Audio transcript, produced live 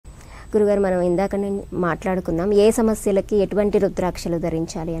గురుగారు, మనం ఇందాక మాట్లాడుకున్నాం ఏ సమస్యలకి ఎటువంటి రుద్రాక్షలు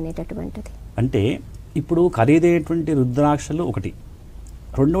ధరించాలి అనేటటువంటిది. అంటే ఇప్పుడు ఖరీదైనటువంటి రుద్రాక్షలు ఒకటి,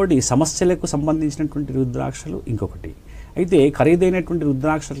 రెండవది సమస్యలకు సంబంధించినటువంటి రుద్రాక్షలు ఇంకొకటి. అయితే ఖరీదైనటువంటి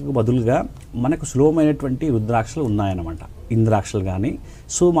రుద్రాక్షలకు బదులుగా మనకు సులభమైనటువంటి రుద్రాక్షలు ఉన్నాయన్నమాట. ఇంద్రాక్షలు కానీ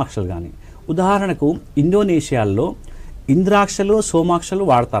సోమాక్షలు కానీ. ఉదాహరణకు ఇండోనేషియాలో ఇంద్రాక్షలు సోమాక్షలు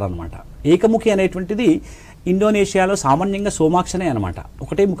వాడతారనమాట. ఏకముఖి అనేటువంటిది ఇండోనేషియాలో సామాన్యంగా సోమాక్షనే అనమాట.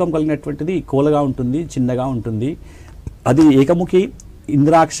 ఒకటే ముఖం కలిగినటువంటిది, కోలగా ఉంటుంది, చిన్నగా ఉంటుంది. అది ఏకముఖి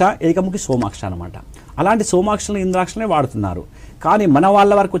ఇంద్రాక్ష, ఏకముఖి సోమాక్ష అనమాట. అలాంటి సోమాక్షలు ఇంద్రాక్షలనే వాడుతున్నారు. కానీ మన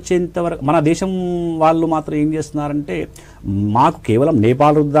వాళ్ళ వరకు వచ్చేంతవరకు మన దేశం వాళ్ళు మాత్రం ఏం చేస్తున్నారంటే మాకు కేవలం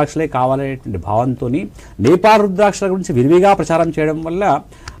నేపాల్ రుద్రాక్షలే కావాలనేటువంటి భావంతో నేపాల్ రుద్రాక్షల గురించి విరివిగా ప్రచారం చేయడం వల్ల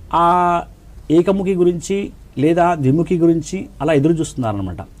ఆ ఏకముఖి గురించి లేదా ద్విముఖి గురించి అలా ఎదురు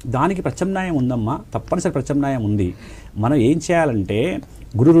చూస్తున్నారనమాట. దానికి ప్రత్యామ్నాయం ఉందమ్మా, తప్పనిసరి ప్రత్యామ్నాయం ఉంది. మనం ఏం చేయాలంటే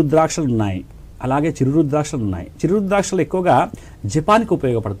గురు రుద్రాక్షలు ఉన్నాయి, అలాగే చిరు రుద్రాక్షలు ఉన్నాయి. చిరు రుద్రాక్షలు ఎక్కువగా జపానికి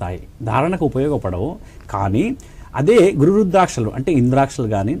ఉపయోగపడతాయి, ధారణకు ఉపయోగపడవు. కానీ అదే గురు రుద్రాక్షలు అంటే ఇంద్రాక్షలు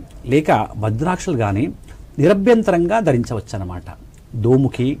కానీ లేక భద్రాక్షలు కానీ నిరభ్యంతరంగా ధరించవచ్చు అన్నమాట.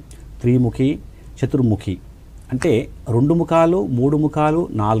 దోముఖి, త్రిముఖి, చతుర్ముఖి అంటే 2 ముఖాలు, 3 ముఖాలు,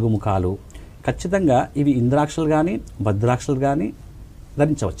 4 ముఖాలు ఖచ్చితంగా ఇవి ఇంద్రాక్షలు కానీ భద్రాక్షలు కానీ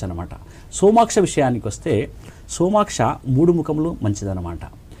ధరించవచ్చు అన్నమాట. సోమాక్ష విషయానికి వస్తే సోమాక్ష 3 ముఖములు మంచిదన్నమాట.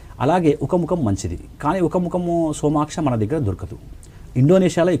 అలాగే ఒక ముఖం మంచిది, కానీ ఒక ముఖము సోమాక్ష మన దగ్గర దొరకదు.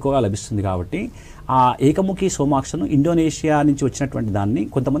 ఇండోనేషియాలో ఎక్కువగా లభిస్తుంది కాబట్టి ఆ ఏకముఖి సోమాక్షను ఇండోనేషియా నుంచి వచ్చినటువంటి దాన్ని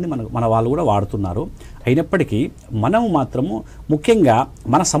కొంతమంది మన వాళ్ళు కూడా వాడుతున్నారు. అయినప్పటికీ మనము మాత్రము ముఖ్యంగా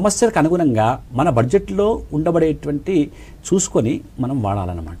మన సమస్యలకు అనుగుణంగా మన బడ్జెట్లో ఉండబడేటువంటి చూసుకొని మనం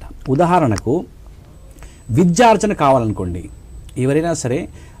వాడాలన్నమాట. ఉదాహరణకు విద్యార్జన కావాలనుకోండి, ఎవరైనా సరే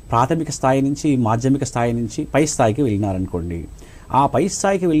ప్రాథమిక స్థాయి నుంచి మాధ్యమిక స్థాయి నుంచి పై స్థాయికి వెళ్ళినారనుకోండి, ఆ పై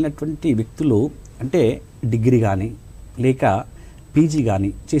స్థాయికి వెళ్ళినటువంటి వ్యక్తులు అంటే డిగ్రీ కానీ లేక పీజీ కానీ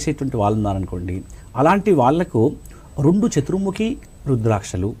చేసేటువంటి వాళ్ళు ఉన్నారనుకోండి, అలాంటి వాళ్లకు 2 చతుర్ముఖి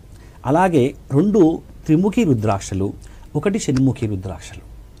రుద్రాక్షలు, అలాగే 2 త్రిముఖి రుద్రాక్షలు, 1 షణ్ముఖి రుద్రాక్షలు.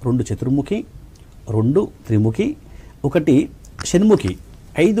 2 చతుర్ముఖి, 2 త్రిముఖి, 1 షణ్ముఖి,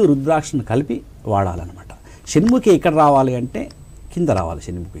 5 రుద్రాక్షను కలిపి వాడాలన్నమాట. షణ్ముఖి ఎక్కడ రావాలి అంటే కింద రావాలి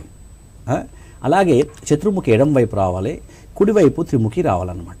షణ్ముఖి. అలాగే చతుర్ముఖి ఎడం వైపు రావాలి, కుడివైపు త్రిముఖి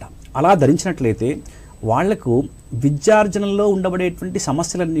రావాలన్నమాట. అలా ధరించినట్లయితే వాళ్లకు విద్యార్జనలో ఉండబడేటువంటి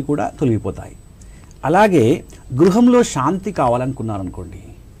సమస్యలన్నీ కూడా తొలగిపోతాయి. అలాగే గృహంలో శాంతి కావాలనుకున్నారనుకోండి,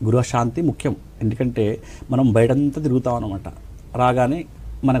 గృహశాంతి ముఖ్యం. ఎందుకంటే మనం బయటంతా తిరుగుతాం అన్నమాట. రాగానే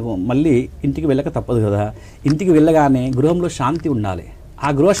మనకు మళ్ళీ ఇంటికి వెళ్ళక తప్పదు కదా. ఇంటికి వెళ్ళగానే గృహంలో శాంతి ఉండాలి.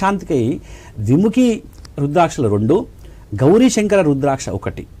 ఆ గృహశాంతికై ద్విముఖి రుద్రాక్షలు 2, గౌరీ శంకర రుద్రాక్ష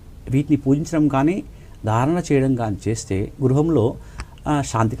 1, వీటిని పూజించడం కానీ ధారణ చేయడం కానీ చేస్తే గృహంలో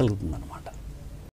శాంతి కలుగుతుందన్నమాట.